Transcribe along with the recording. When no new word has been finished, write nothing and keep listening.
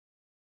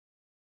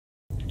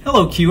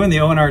Hello Q and the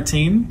ONR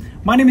team.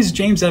 My name is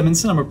James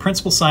Edmondson. I'm a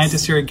principal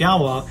scientist here at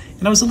Galois,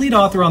 and I was the lead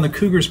author on the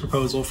Cougars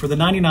proposal for the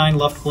 99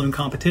 Luft balloon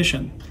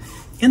competition.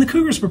 In the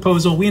Cougars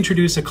proposal, we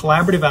introduce a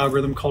collaborative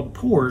algorithm called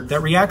PORD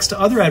that reacts to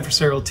other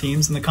adversarial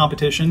teams in the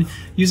competition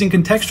using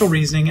contextual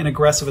reasoning and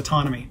aggressive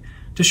autonomy.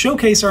 To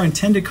showcase our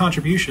intended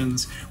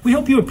contributions, we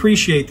hope you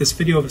appreciate this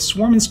video of a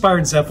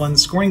swarm-inspired Zeppelin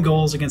scoring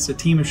goals against a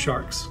team of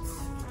sharks.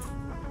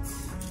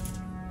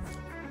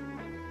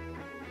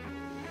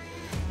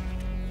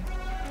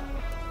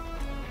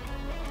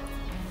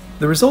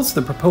 The results of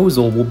the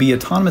proposal will be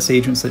autonomous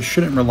agents that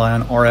shouldn't rely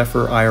on RF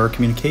or IR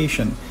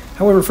communication.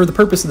 However, for the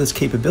purpose of this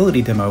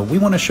capability demo, we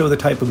want to show the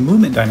type of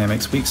movement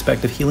dynamics we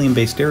expect of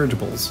helium-based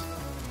dirigibles.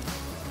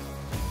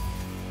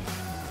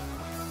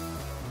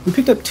 We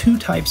picked up two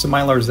types of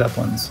mylar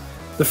zeppelins.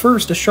 The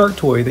first, a shark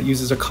toy that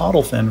uses a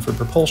caudal fin for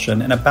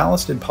propulsion and a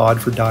ballasted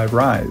pod for dive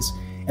rise.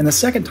 And the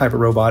second type of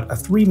robot, a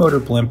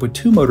 3-motor blimp with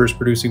 2 motors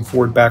producing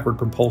forward-backward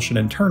propulsion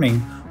and turning,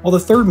 while the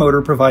third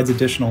motor provides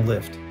additional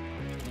lift.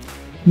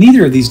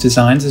 Neither of these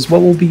designs is what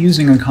we'll be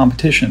using in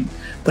competition,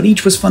 but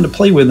each was fun to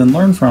play with and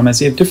learn from as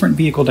they have different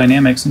vehicle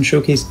dynamics and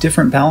showcase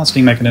different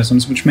ballasting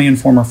mechanisms which may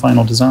inform our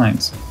final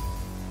designs.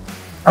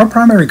 Our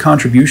primary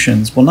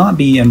contributions will not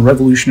be in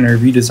revolutionary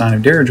redesign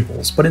of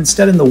dirigibles, but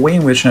instead in the way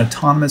in which an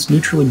autonomous,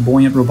 neutrally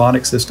buoyant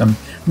robotic system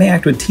may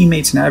act with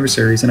teammates and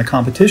adversaries in a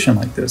competition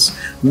like this,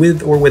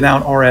 with or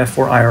without RF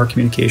or IR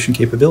communication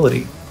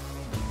capability.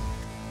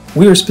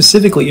 We are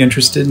specifically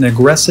interested in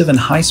aggressive and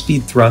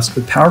high-speed thrust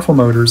with powerful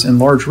motors and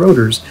large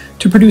rotors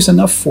to produce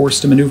enough force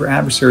to maneuver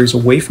adversaries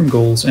away from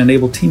goals and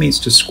enable teammates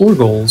to score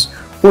goals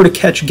or to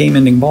catch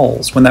game-ending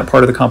balls when that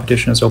part of the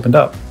competition is opened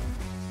up.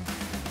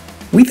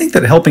 We think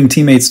that helping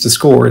teammates to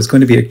score is going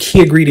to be a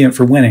key ingredient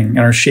for winning in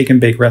our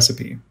shake-and-bake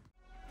recipe.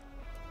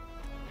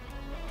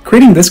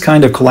 Creating this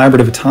kind of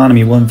collaborative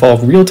autonomy will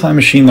involve real-time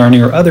machine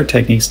learning or other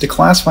techniques to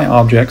classify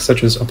objects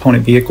such as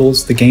opponent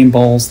vehicles, the game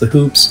balls, the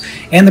hoops,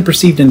 and the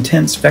perceived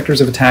intents,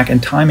 vectors of attack,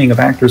 and timing of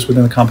actors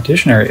within the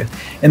competition area,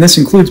 and this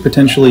includes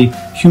potentially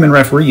human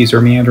referees or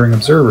meandering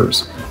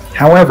observers.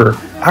 However,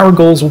 our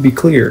goals will be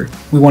clear.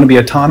 We want to be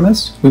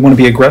autonomous, we want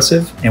to be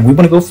aggressive, and we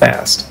want to go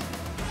fast.